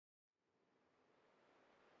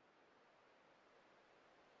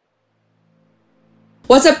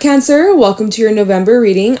What's up, Cancer? Welcome to your November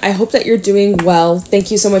reading. I hope that you're doing well.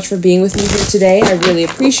 Thank you so much for being with me here today. I really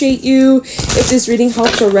appreciate you. If this reading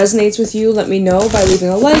helps or resonates with you, let me know by leaving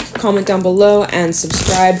a like, comment down below, and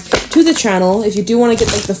subscribe to the channel. If you do want to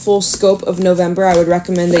get like the full scope of November, I would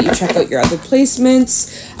recommend that you check out your other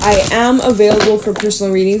placements. I am available for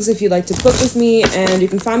personal readings if you'd like to book with me, and you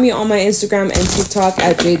can find me on my Instagram and TikTok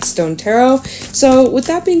at Jadestone Tarot. So with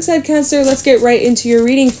that being said, Cancer, let's get right into your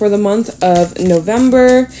reading for the month of November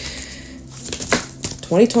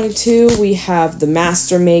 2022. We have the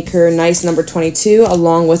Master Maker, nice number 22,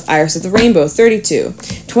 along with Iris of the Rainbow, 32.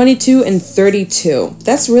 22 and 32.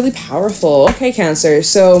 That's really powerful. Okay, Cancer.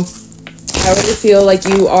 So I really feel like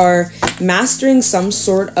you are mastering some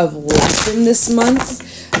sort of lesson this month.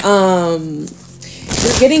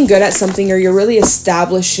 You're getting good at something, or you're really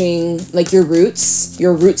establishing like your root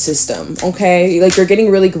system. Okay, like you're getting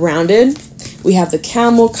really grounded. We have the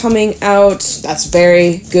camel coming out. That's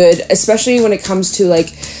very good, especially when it comes to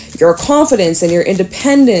like your confidence and your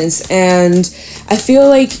independence. And I feel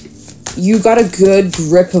like you got a good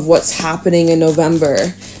grip of what's happening in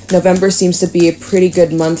November. November seems to be a pretty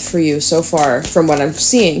good month for you so far from what I'm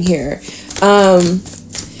seeing here.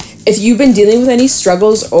 If you've been dealing with any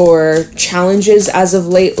struggles or challenges as of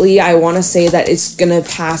lately, I want to say that it's going to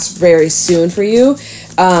pass very soon for you.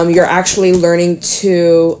 You're actually learning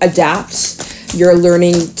to adapt. You're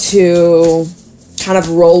learning to kind of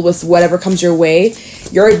roll with whatever comes your way.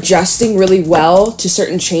 You're adjusting really well to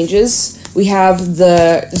certain changes. We have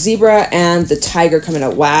the zebra and the tiger coming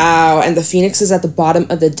out. Wow. And the phoenix is at the bottom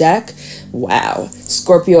of the deck. Wow.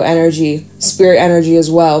 Scorpio energy, spirit energy as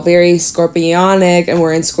well. Very scorpionic, and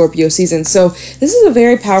we're in Scorpio season. So this is a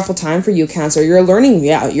very powerful time for you, Cancer. You're learning,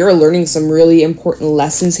 you're learning some really important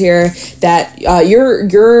lessons here that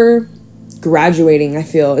you're graduating. I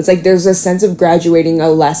feel it's like there's a sense of graduating a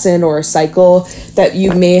lesson or a cycle that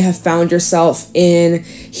you may have found yourself in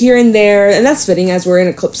here and there, and that's fitting as we're in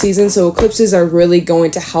eclipse season. So eclipses are really going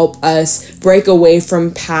to help us break away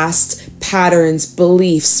from past patterns,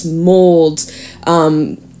 beliefs, molds,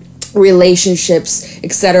 relationships,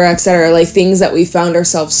 etc., like things that we found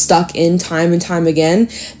ourselves stuck in time and time again.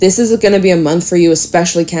 This is going to be a month for you,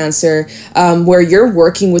 especially Cancer, where you're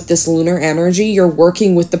working with this lunar energy. You're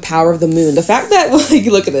working with the power of the moon. The fact that, like,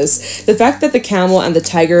 look at this, the fact that the camel and the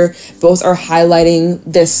tiger both are highlighting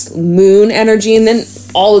this moon energy, and then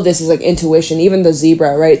all of this is like intuition. Even the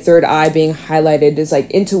zebra, right, third eye being highlighted is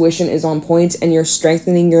like intuition is on point, and you're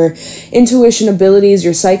strengthening your intuition abilities,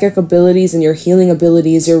 your psychic abilities, and your healing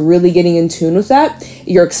abilities. You're really getting in tune with that.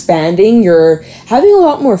 You're expanding. You're having a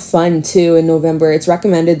lot more fun too in November. It's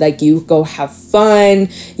recommended like you go have fun,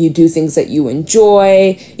 you do things that you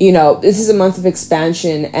enjoy. You know, this is a month of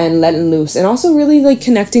expansion and letting loose, and also really like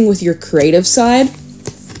connecting with your creative side.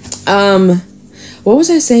 What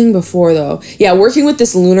was I saying before though? Yeah, working with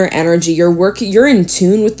this lunar energy. You're in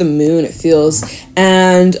tune with the moon, it feels.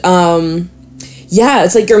 And yeah,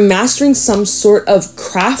 it's like you're mastering some sort of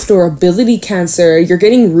craft or ability, Cancer. You're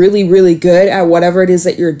getting really, really good at whatever it is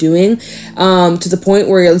that you're doing, to the point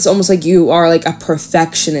where it's almost like you are like a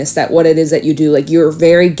perfectionist at what it is that you do. Like you're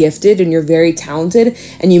very gifted and you're very talented,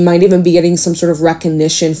 and you might even be getting some sort of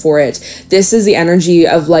recognition for it. This is the energy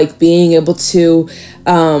of like being able to,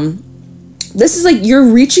 this is like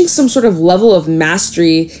you're reaching some sort of level of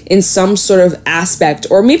mastery in some sort of aspect,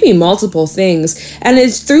 or maybe multiple things, and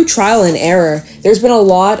it's through trial and error. There's been a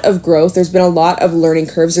lot of growth. There's been a lot of learning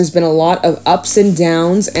curves. There's been a lot of ups and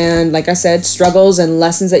downs, and like I said, struggles and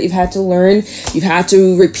lessons that you've had to learn. You've had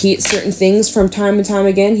to repeat certain things from time and time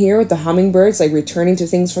again. Here with the hummingbirds, like returning to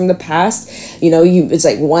things from the past. You know, it's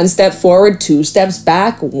like one step forward, two steps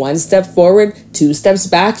back, one step forward, two steps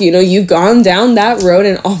back. You know, you've gone down that road,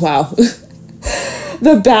 and oh wow.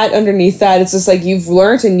 The bat underneath that, it's just like you've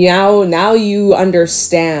learned, and now you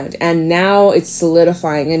understand, and now it's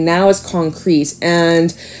solidifying, and now it's concrete,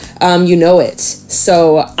 and you know it.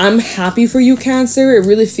 So I'm happy for you, Cancer. It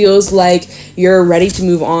really feels like you're ready to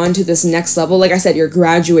move on to this next level. Like I said, you're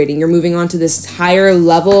graduating. You're moving on to this higher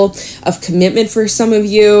level of commitment for some of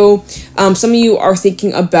you. Some of you are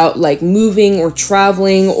thinking about like moving or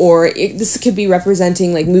traveling, or this could be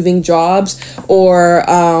representing like moving jobs, or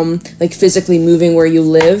like physically moving where you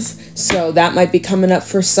live. So that might be coming up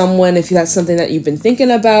for someone if that's something that you've been thinking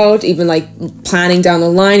about, even like planning down the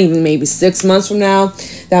line, even maybe 6 months from now.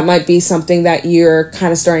 That might be something that you're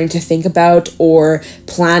kind of starting to think about or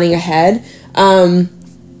planning ahead.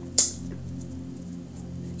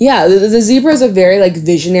 Yeah, the zebra is a very like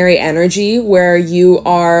visionary energy where you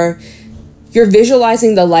are you're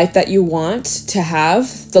visualizing the life that you want to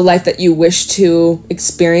have, the life that you wish to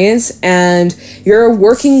experience, and you're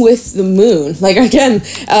working with the moon. Like, again,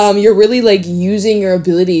 you're really like using your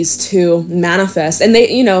abilities to manifest. And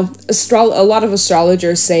they, you know, a lot of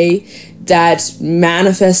astrologers say that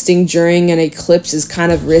manifesting during an eclipse is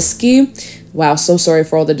kind of risky. Wow, so sorry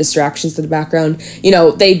for all the distractions to the background. You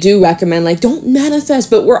know, they do recommend, like, don't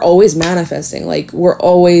manifest, but we're always manifesting. Like, we're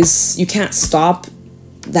always, you can't stop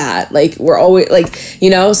that. Like, we're always, like, you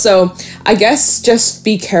know, so I guess just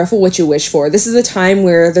be careful what you wish for. This is a time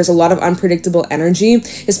where there's a lot of unpredictable energy,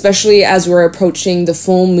 especially as we're approaching the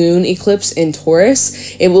full moon eclipse in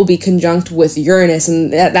Taurus. It will be conjunct with Uranus,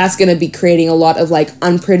 and that's going to be creating a lot of like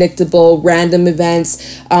unpredictable random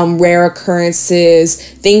events, rare occurrences,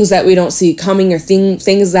 things that we don't see coming, or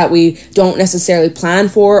things that we don't necessarily plan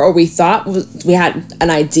for, or we thought we had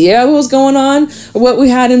an idea what was going on or what we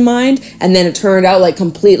had in mind, and then it turned out like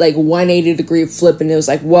complete like 180-degree flip, and it was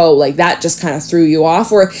like, whoa, like that just kind of threw you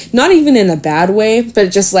off, or not even in a bad way,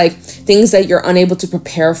 but just like things that you're unable to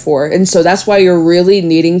prepare for. And so that's why you're really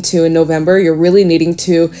needing to, in November, you're really needing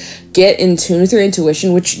to get in tune with your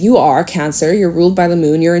intuition, which you are, Cancer. You're ruled by the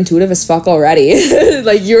moon. You're intuitive as fuck already.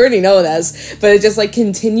 Like, you already know this, but just like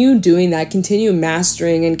continue doing that, continue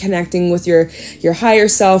mastering and connecting with your higher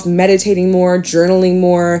self, meditating more, journaling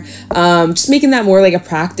more, just making that more like a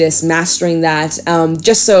practice, mastering that,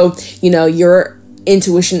 just so, you know, your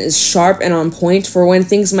intuition is sharp and on point for when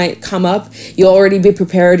things might come up. You'll already be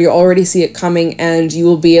prepared, you'll already see it coming, and you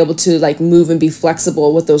will be able to like move and be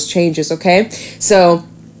flexible with those changes. Okay, so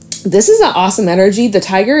this is an awesome energy. The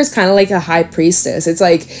tiger is kind of like a high priestess. It's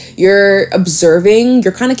like you're observing,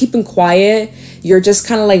 you're kind of keeping quiet, you're just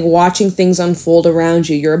kind of like watching things unfold around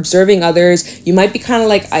you. You're observing others. You might be kind of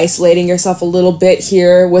like isolating yourself a little bit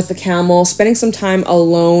here with the camel. Spending some time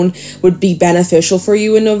alone would be beneficial for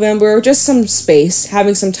you in November. Just some space,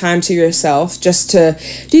 having some time to yourself just to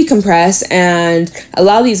decompress and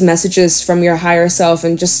allow these messages from your higher self,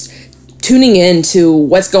 and just tuning in to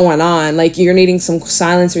what's going on. Like, you're needing some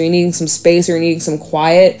silence, or you're needing some space, or you're needing some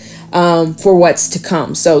quiet for what's to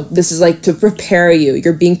come. So this is like to prepare you.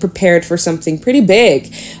 You're being prepared for something pretty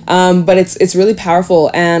big, but it's really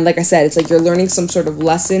powerful. And like I said, it's like you're learning some sort of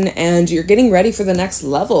lesson, and you're getting ready for the next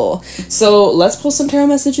level. So let's pull some tarot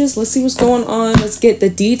messages. Let's see what's going on. Let's get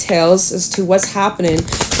the details as to what's happening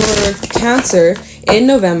for Cancer in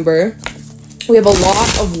November. We have a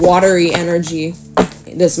lot of watery energy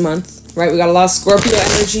this month, right? We got a lot of Scorpio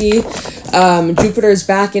energy. Jupiter's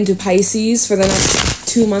back into Pisces for the next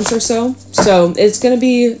 2 months or so. So it's going to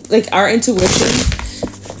be like our intuition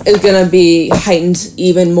is going to be heightened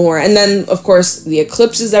even more. And then, of course, the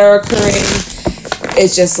eclipses that are occurring,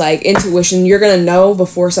 it's just like intuition. You're going to know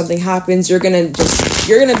before something happens. You're going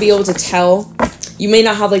to be able to tell. You may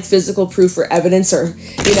not have like physical proof or evidence or,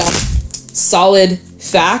 you know, solid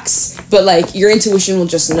facts, but like your intuition will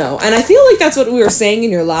just know. And I feel like that's what we were saying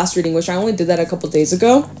in your last reading, which I only did that a couple days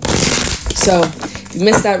ago. So if you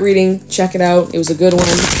missed that reading, check it out. It was a good one.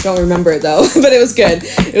 Don't remember it though, but it was good.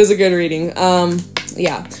 It was a good reading.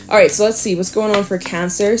 Yeah. All right, so let's see what's going on for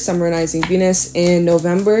Cancer, Sun Rising Venus in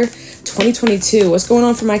November 2022. What's going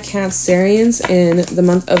on for my Cancerians in the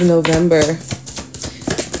month of November?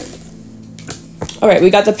 All right, we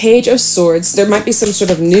got the Page of Swords. There might be some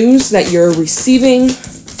sort of news that you're receiving,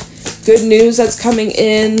 good news that's coming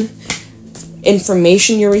in,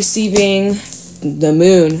 information you're receiving. The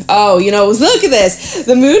moon. Oh, you know, look at this.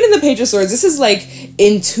 The moon and the Page of Swords. This is like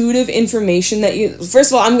intuitive information that you,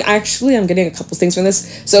 first of all, I'm getting a couple things from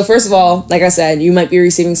this. So first of all, like I said, you might be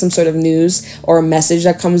receiving some sort of news or a message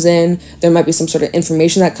that comes in. There might be some sort of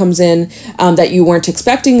information that comes in that you weren't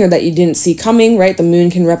expecting or that you didn't see coming, right? The moon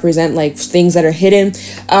can represent like things that are hidden.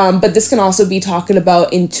 But this can also be talking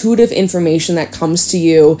about intuitive information that comes to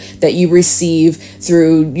you that you receive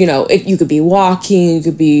through, you know, you could be walking, you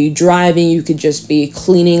could be driving, you could just be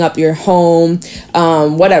cleaning up your home,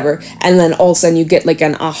 whatever. And then all of a sudden you get like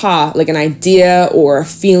an aha, like an idea or a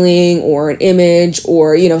feeling or an image,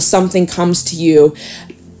 or, you know, something comes to you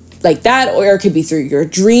like that. Or it could be through your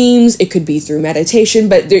dreams, it could be through meditation,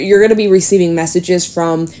 but you're going to be receiving messages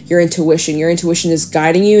from your intuition. Your intuition is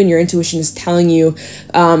guiding you, and your intuition is telling you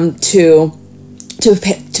to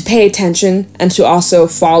pay attention, and to also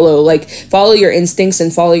follow your instincts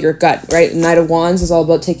and follow your gut, right? Knight of Wands is all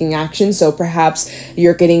about taking action. So perhaps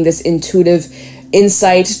you're getting this intuitive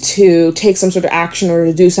insight to take some sort of action or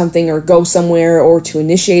to do something or go somewhere or to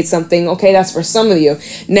initiate something. Okay, that's for some of you.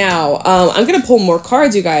 Now, I'm going to pull more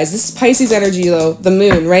cards, you guys. This is Pisces energy, though, the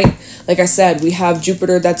moon, right? Like I said, we have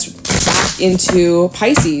Jupiter that's back into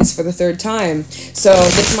Pisces for the third time. So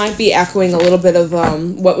this might be echoing a little bit of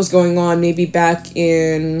what was going on maybe back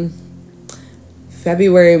in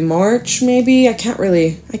February, March, maybe. I can't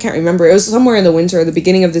remember. It was somewhere in the winter, the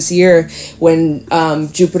beginning of this year, when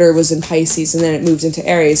Jupiter was in Pisces and then it moved into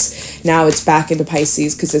Aries. Now it's back into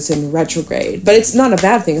Pisces because it's in retrograde. But it's not a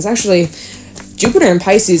bad thing. It's actually Jupiter in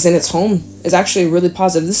Pisces and its home is actually really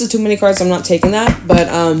positive. This is too many cards, so I'm not taking that. But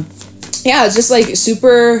yeah, it's just like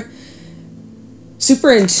super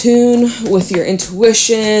in tune with your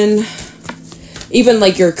intuition, even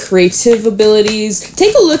like your creative abilities.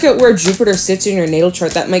 Take a look at where Jupiter sits in your natal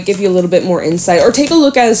chart. That might give you a little bit more insight. Or take a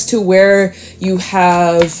look as to where you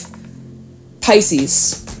have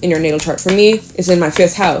Pisces in your natal chart. For me, it's in my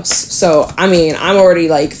 5th house. So, I mean, I'm already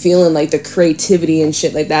like feeling like the creativity and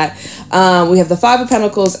shit like that. We have the 5 of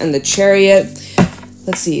Pentacles and the Chariot.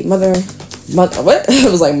 Let's see, mother, what? I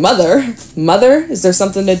was like, mother? Is there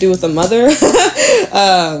something to do with the mother?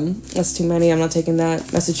 That's too many. I'm not taking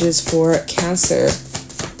that. Messages for Cancer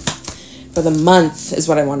for the month is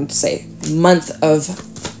what I wanted to say. Month of,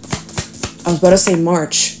 I was about to say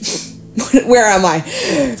March. Where am I?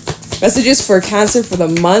 Messages for Cancer for the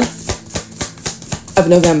month of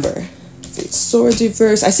November. Swords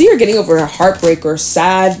reverse. I see you're getting over a heartbreak or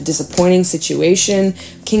sad, disappointing situation.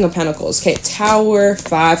 King of Pentacles. Okay, Tower,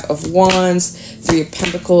 5 of Wands, 3 of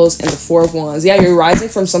Pentacles, and the 4 of Wands. Yeah, you're rising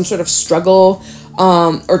from some sort of struggle,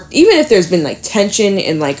 or even if there's been like tension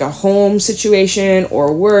in like a home situation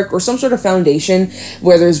or work or some sort of foundation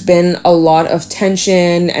where there's been a lot of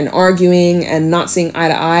tension and arguing and not seeing eye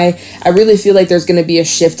to eye, I really feel like there's going to be a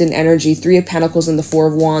shift in energy. 3 of Pentacles and the 4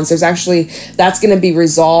 of Wands. That's going to be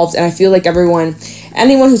resolved, and I feel like anyone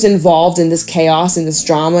who's involved in this chaos and this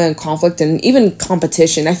drama and conflict and even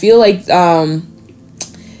competition, I feel like that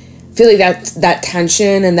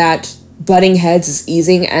tension and that butting heads is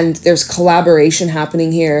easing, and there's collaboration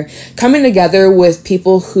happening here, coming together with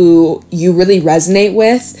people who you really resonate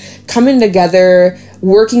with, coming together,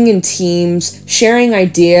 working in teams, sharing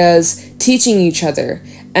ideas, teaching each other,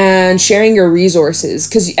 and sharing your resources,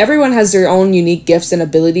 because everyone has their own unique gifts and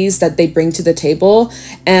abilities that they bring to the table.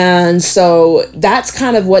 And so that's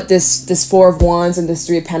kind of what this 4 of Wands and this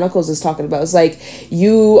 3 of Pentacles is talking about. It's like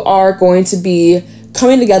you are going to be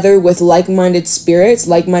coming together with like-minded spirits,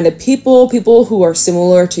 like-minded people who are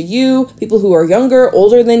similar to you, people who are younger,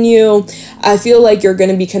 older than you. I feel like you're going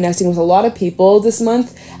to be connecting with a lot of people this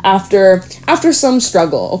month after some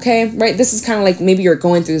struggle, okay? Right? This is kind of like maybe you're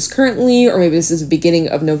going through this currently, or maybe this is the beginning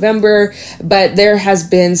of November, but there has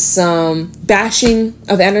been some bashing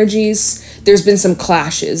of energies. There's been some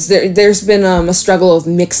clashes. There's been a struggle of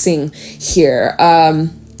mixing here.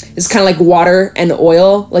 It's kind of like water and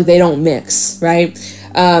oil, like they don't mix, right?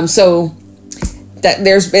 So that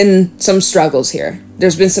there's been some struggles here.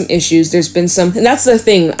 There's been some issues. There's been some, and that's the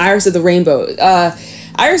thing, Iris of the Rainbow.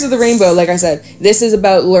 Iris of the Rainbow, like I said, this is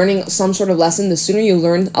about learning some sort of lesson. The sooner you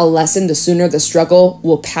learn a lesson, the sooner the struggle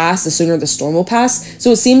will pass, the sooner the storm will pass.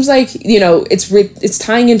 So it seems like, you know, it's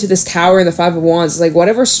tying into this Tower and the 5 of Wands. It's like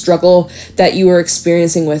whatever struggle that you were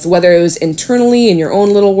experiencing with, whether it was internally in your own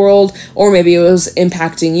little world, or maybe it was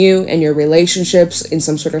impacting you and your relationships in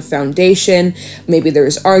some sort of foundation. Maybe there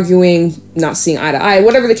was arguing, not seeing eye to eye,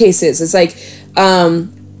 whatever the case is. It's like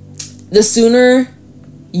the sooner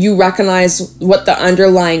you recognize what the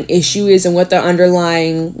underlying issue is and what the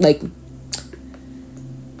underlying, like,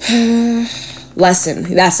 lesson,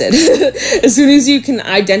 that's it. As soon as you can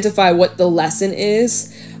identify what the lesson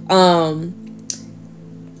is,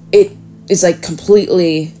 it is like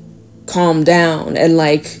completely calmed down, and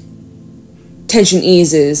like tension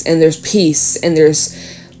eases, and there's peace, and there's,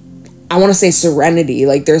 I want to say serenity,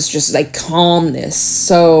 like there's just like calmness.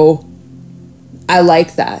 So I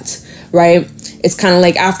like that, right? It's kind of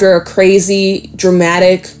like after a crazy,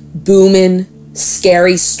 dramatic, booming,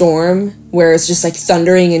 scary storm where it's just like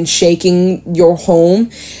thundering and shaking your home,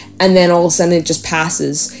 and then all of a sudden it just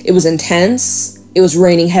passes. It was intense. It was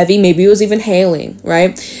raining heavy. Maybe it was even hailing,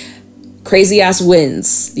 right? Crazy ass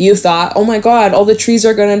winds. You thought, oh my God, all the trees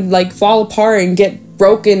are going to like fall apart and get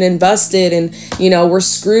broken and busted, and you know, we're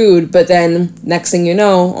screwed. But then next thing you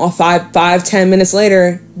know, 5-10 minutes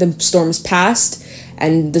later, the storm is past,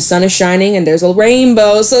 and the sun is shining, and there's a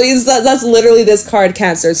rainbow. So that's literally this card,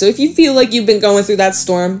 Cancer. So if you feel like you've been going through that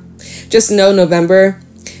storm, just know November,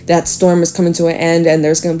 that storm is coming to an end, and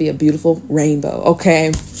there's going to be a beautiful rainbow,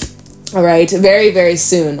 okay? All right, very, very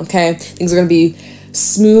soon, okay? Things are going to be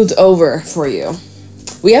smoothed over for you.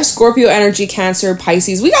 We have Scorpio energy, Cancer,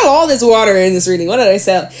 Pisces. We got all this water in this reading. What did I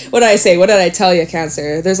say? What did I say? What did I tell you,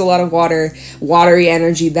 Cancer? There's a lot of watery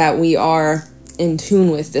energy that we are in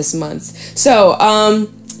tune with this month. So,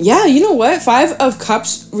 yeah, you know what? 5 of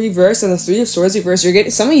Cups reverse and the 3 of Swords reverse.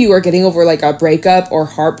 Some of you are getting over like a breakup or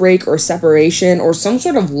heartbreak or separation or some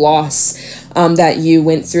sort of loss that you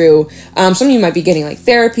went through. Some of you might be getting like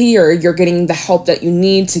therapy, or you're getting the help that you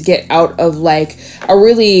need to get out of like a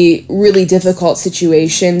really, really difficult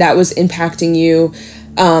situation that was impacting you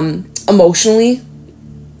emotionally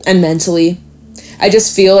and mentally. I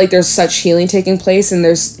just feel like there's such healing taking place, and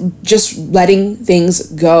there's just letting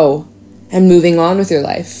things go and moving on with your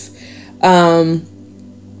life.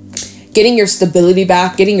 Getting your stability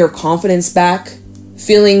back, getting your confidence back,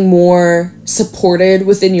 feeling more supported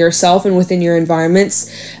within yourself and within your environments.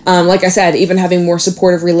 Like I said, even having more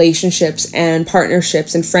supportive relationships and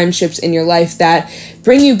partnerships and friendships in your life that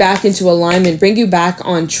bring you back into alignment, bring you back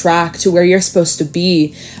on track to where you're supposed to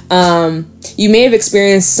be. You may have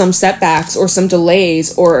experienced some setbacks or some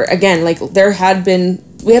delays, or again, like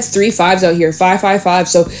we have 3 5s out here, 5 5 5.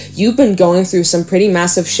 So you've been going through some pretty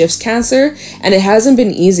massive shifts, Cancer, and it hasn't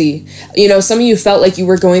been easy. You know, some of you felt like you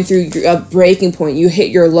were going through a breaking point. You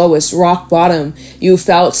hit your lowest, rock bottom. You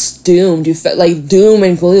felt doomed. You felt like doom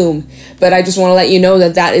and gloom. But I just want to let you know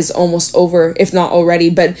that that is almost over, if not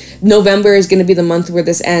already. But November is going to be the month where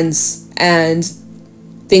this ends, and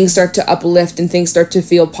things start to uplift and things start to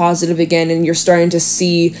feel positive again, and you're starting to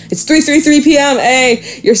see, it's 3:33 p.m.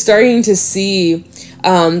 Hey, you're starting to see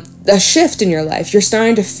a shift in your life. You're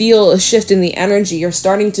starting to feel a shift in the energy. You're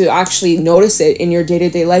starting to actually notice it in your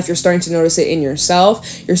day-to-day life. You're starting to notice it in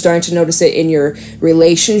yourself. You're starting to notice it in your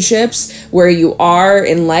relationships, where you are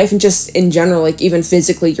in life, and just in general, like even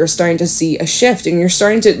physically, you're starting to see a shift, and you're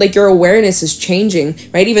starting to, like, your awareness is changing,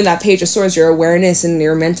 right? Even that Page of Swords, your awareness and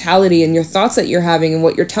your mentality and your thoughts that you're having and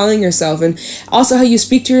what you're telling yourself, and also how you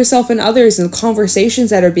speak to yourself and others, and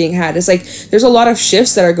conversations that are being had. It's like there's a lot of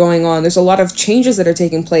shifts that are going on. There's a lot of changes that are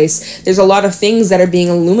taking place. There's a lot of things that are being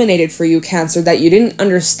illuminated for you, Cancer, that you didn't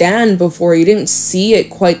understand before. You didn't see it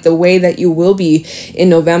quite the way that you will be in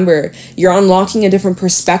November. You're unlocking a different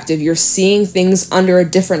perspective. You're seeing things under a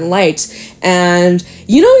different light. And,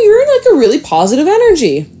 you know, you're in like a really positive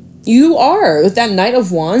energy. You are. With that Knight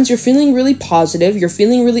of Wands, you're feeling really positive. You're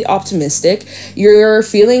feeling really optimistic. You're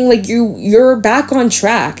feeling like you're back on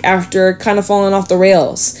track after kind of falling off the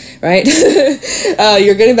rails, right?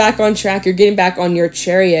 You're getting back on track. You're getting back on your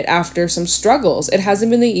chariot after some struggles. It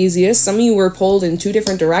hasn't been the easiest. Some of you were pulled in 2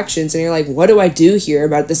 different directions, and you're like, what do I do here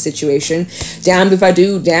about this situation? Damned if I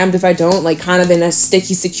do, damned if I don't. Like, kind of in a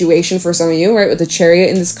sticky situation for some of you, right? With the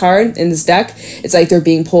chariot in this card, in this deck, it's like they're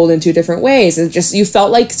being pulled in 2 different ways. And just, you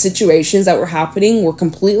felt like situations that were happening were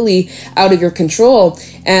completely out of your control.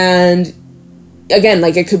 And again,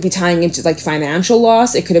 like, it could be tying into like financial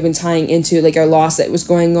loss. It could have been tying into like a loss that was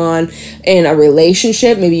going on in a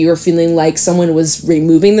relationship. Maybe you were feeling like someone was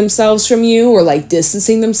removing themselves from you, or like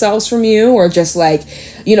distancing themselves from you, or just like,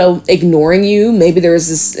 you know, ignoring you. Maybe there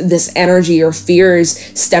was this energy or fears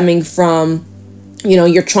stemming from, you know,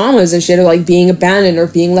 your traumas and shit, or like being abandoned or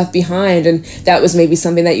being left behind. And that was maybe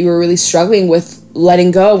something that you were really struggling with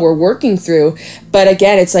letting go or working through. But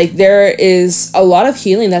again, it's like there is a lot of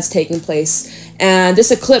healing that's taking place. And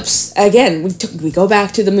this eclipse, again, we go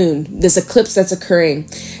back to the moon. This eclipse that's occurring,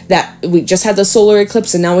 that we just had the solar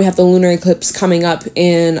eclipse, and now we have the lunar eclipse coming up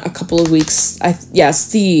in a couple of weeks.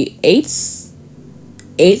 Yes, the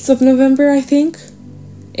 8th of November, I think.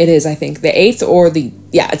 It is, I think. The 8th or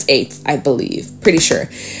it's 8th, I believe. Pretty sure.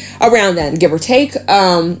 Around then, give or take.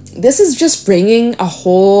 This is just bringing a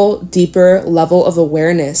whole deeper level of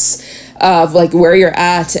awareness of like where you're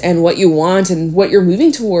at and what you want and what you're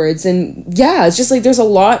moving towards. And yeah, it's just like there's a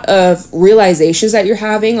lot of realizations that you're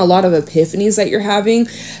having, a lot of epiphanies that you're having,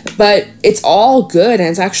 but it's all good, and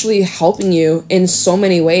it's actually helping you in so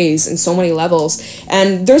many ways, in so many levels.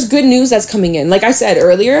 And there's good news that's coming in. Like I said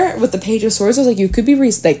earlier with the Page of Swords, I was like, you could be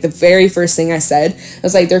like the very first thing I said, I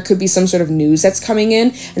was like, there could be some sort of news that's coming in.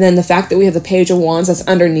 And then the fact that we have the Page of Wands that's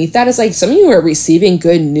underneath that is like, some of you are receiving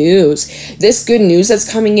good news. This good news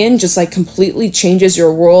that's coming in just like completely changes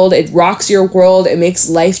your world. It rocks your world. It makes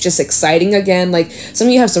life just exciting again. Like, some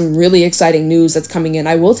of you have some really exciting news that's coming in.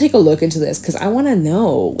 I will take a look into this because I want to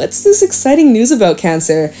know, what's this exciting news about,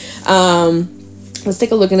 Cancer? Let's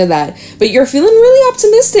take a look into that. But you're feeling really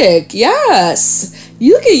optimistic. Yes.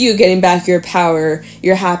 Look at you getting back your power,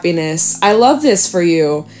 your happiness. I love this for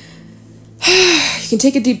you. You can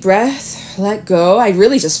take a deep breath, let go. I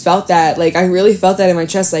really just felt that. Like, I really felt that in my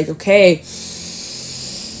chest. Like, okay,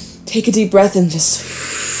 take a deep breath and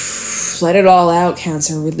just let it all out,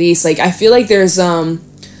 Cancer. Release. Like, I feel like there's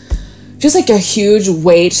just like a huge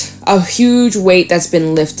weight that's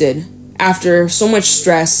been lifted after so much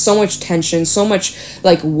stress, so much tension, so much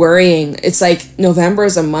like worrying. It's like November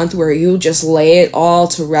is a month where you just lay it all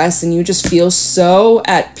to rest and you just feel so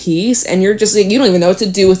at peace, and you're just like, you don't even know what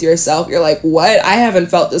to do with yourself. You're like, what? I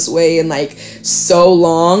haven't felt this way in like so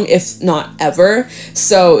long, if not ever.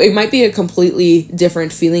 So it might be a completely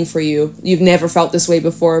different feeling for you. You've never felt this way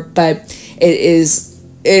before, but it is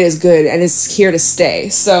good, and it's here to stay.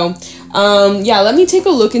 So yeah, let me take a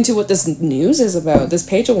look into what this news is about. This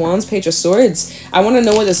Page of Wands, Page of Swords. I want to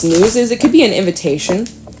know what this news is. It could be an invitation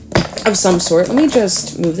of some sort. Let me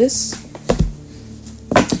just move this.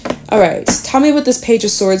 All right, tell me what this Page of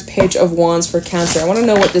Swords, Page of Wands for Cancer. I want to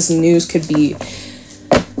know what this news could be,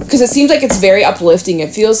 because it seems like it's very uplifting. It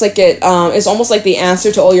feels like it is almost like the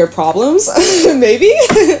answer to all your problems, maybe.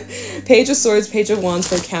 Page of Swords, Page of Wands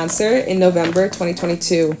for Cancer in November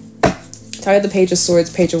 2022. Tell me the Page of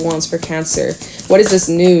Swords, Page of Wands for Cancer. What is this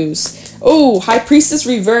news? Oh, High Priestess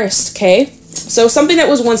reversed, okay? So something that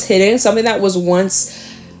was once hidden, something that was once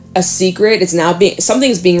a secret, it's now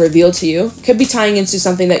something's being revealed to you. Could be tying into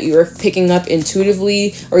something that you were picking up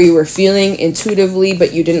intuitively, or you were feeling intuitively,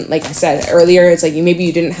 but you didn't, like I said earlier, it's like maybe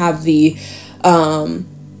you didn't have the,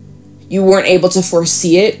 you weren't able to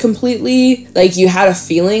foresee it completely. Like, you had a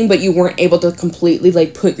feeling, but you weren't able to completely,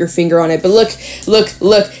 like, put your finger on it. But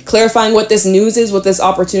look, clarifying what this news is, what this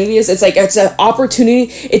opportunity is. It's like, it's an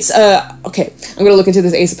opportunity. It's okay, I'm going to look into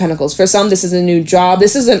this Ace of Pentacles. For some, this is a new job.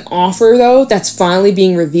 This is an offer, though, that's finally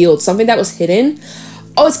being revealed. Something that was hidden.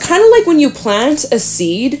 Oh, it's kind of like when you plant a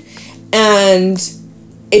seed and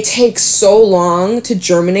it takes so long to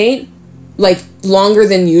germinate, like longer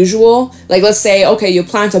than usual. Like, let's say, okay, you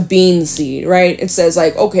plant a bean seed, right? It says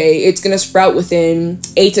like, okay, it's gonna sprout within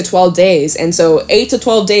 8 to 12 days. And so 8 to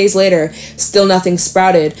 12 days later, still nothing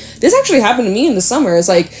sprouted. This actually happened to me in the summer. It's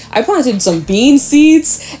like, I planted some bean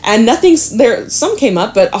seeds and nothing's there. Some came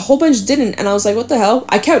up, but a whole bunch didn't. And I was like, what the hell?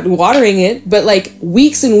 I kept watering it, but like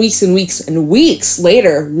weeks and weeks and weeks and weeks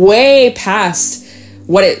later, way past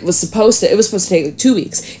what it was supposed to, it was supposed to take like 2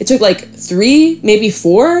 weeks. It took like 3, maybe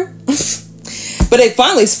 4. But it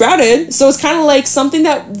finally sprouted. So it's kind of like something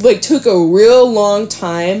that like took a real long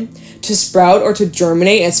time to sprout or to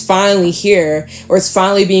germinate. It's finally here, or it's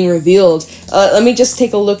finally being revealed. Let me just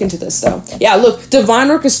take a look into this though. Yeah, look,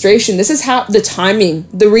 divine orchestration. This is how the timing,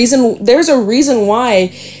 the reason, there's a reason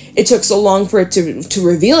why it took so long for it to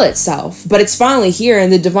reveal itself, but it's finally here,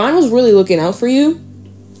 and the divine was really looking out for you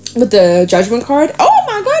with the Judgment card. Oh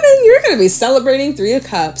my god, and you're going to be celebrating 3 of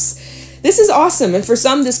Cups. This is awesome, and for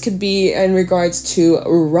some, this could be in regards to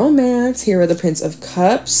romance. Here are the Prince of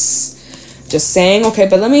Cups. Just saying. Okay,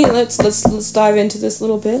 but let's dive into this a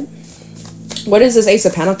little bit. What is this Ace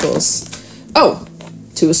of Pentacles? Oh,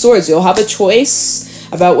 2 of Swords. You'll have a choice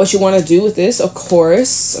about what you want to do with this. Of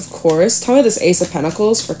course. Tell me this Ace of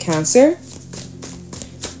Pentacles for Cancer.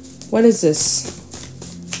 What is this?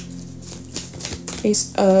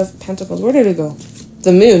 Ace of Pentacles. Where did it go?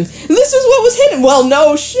 The Moon. This is what was hidden. Well,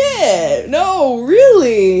 no shit. No,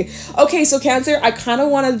 really. Okay, so Cancer, I kind of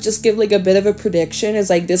want to just give like a bit of a prediction. It's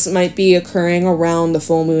like this might be occurring around the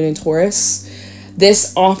full moon in Taurus.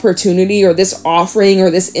 This opportunity or this offering or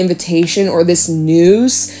this invitation or this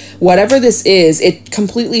news, whatever this is, it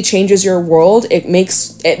completely changes your world. It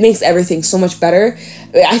makes everything so much better.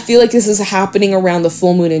 I feel like this is happening around the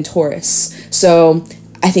full moon in Taurus. So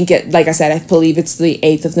I think it, like I said, I believe it's the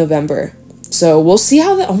 8th of November. So we'll see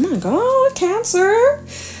how that, oh my god, Cancer.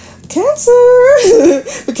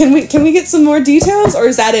 But can we get some more details, or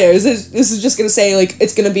is that it? Or is this is just gonna say like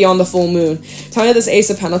it's gonna be on the full moon? Tell me this Ace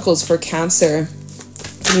of Pentacles for Cancer.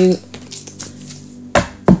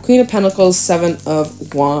 Queen of Pentacles, 7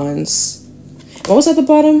 of Wands. What was at the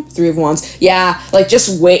bottom? 3 of Wands. Yeah, like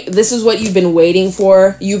just wait. This is what you've been waiting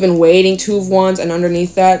for. You've been waiting. 2 of Wands, and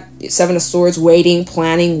underneath that, 7 of Swords. Waiting,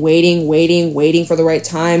 planning, waiting for the right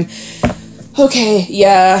time. Okay,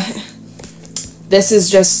 yeah. This is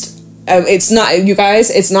just, it's not, you guys,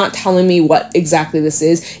 it's not telling me what exactly this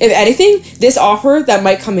is. If anything, this offer that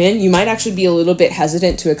might come in, you might actually be a little bit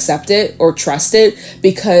hesitant to accept it or trust it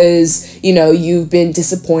because, you know, you've been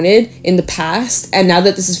disappointed in the past. And now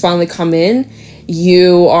that this has finally come in,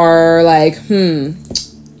 you are like,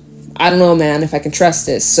 I don't know, man, if I can trust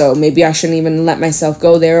this. So maybe I shouldn't even let myself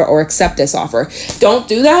go there or accept this offer. Don't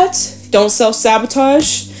do that. Don't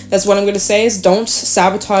self-sabotage. That's what I'm going to say, is don't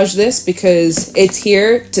sabotage this, because it's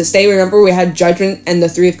here to stay. Remember, we had Judgment and the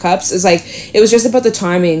Three of Cups. It's like, it was just about the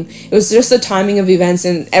timing. It was just the timing of events,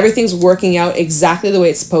 and everything's working out exactly the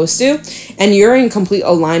way it's supposed to. And you're in complete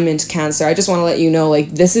alignment, Cancer. I just want to let you know, like,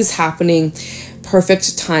 this is happening,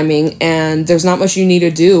 perfect timing, and there's not much you need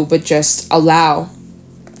to do but just allow.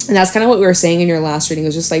 And that's kind of what we were saying in your last reading. It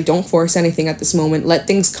was just like, don't force anything at this moment. Let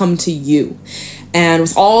things come to you. And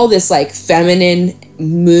with all this like feminine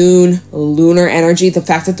moon, lunar energy, the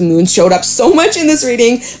fact that the moon showed up so much in this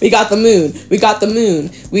reading, we got the moon, we got the moon,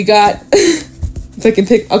 we got, if I can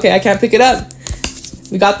pick, okay, I can't pick it up.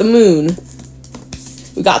 We got the moon.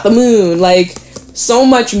 We got the moon. Like, so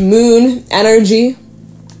much moon energy.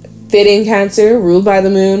 Fitting, Cancer, ruled by the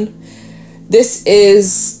moon. This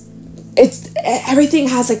is, everything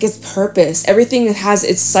has like its purpose. Everything has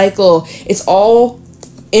its cycle. It's all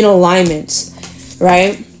in alignment,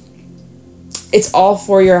 right? It's all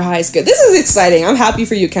for your highest good. This is exciting. I'm happy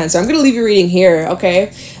for you, Cancer. I'm going to leave your reading here,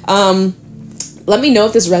 okay? Let me know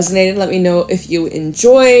if this resonated. Let me know if you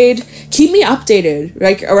enjoyed. Keep me updated,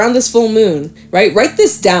 like, around this full moon, right? Write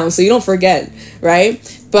this down so you don't forget, right?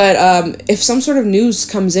 But if some sort of news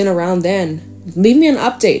comes in around then, leave me an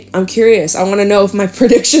update. I'm curious. I want to know if my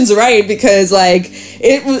prediction's right, because like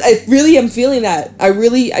I really am feeling that.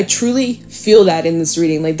 I truly feel that in this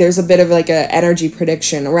reading. Like, there's a bit of like a energy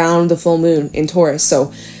prediction around the full moon in Taurus.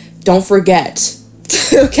 So don't forget.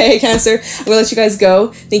 Okay, Cancer, I'm gonna let you guys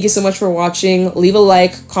go. Thank you so much for watching. Leave a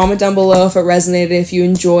like, comment down below if it resonated, if you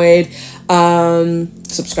enjoyed.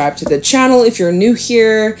 Subscribe to the channel if you're new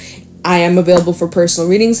here. I am available for personal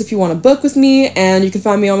readings if you want to book with me, and you can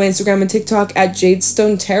find me on my Instagram and TikTok at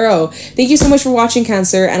Jadestone Tarot. Thank you so much for watching,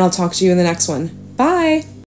 Cancer, and I'll talk to you in the next one. Bye!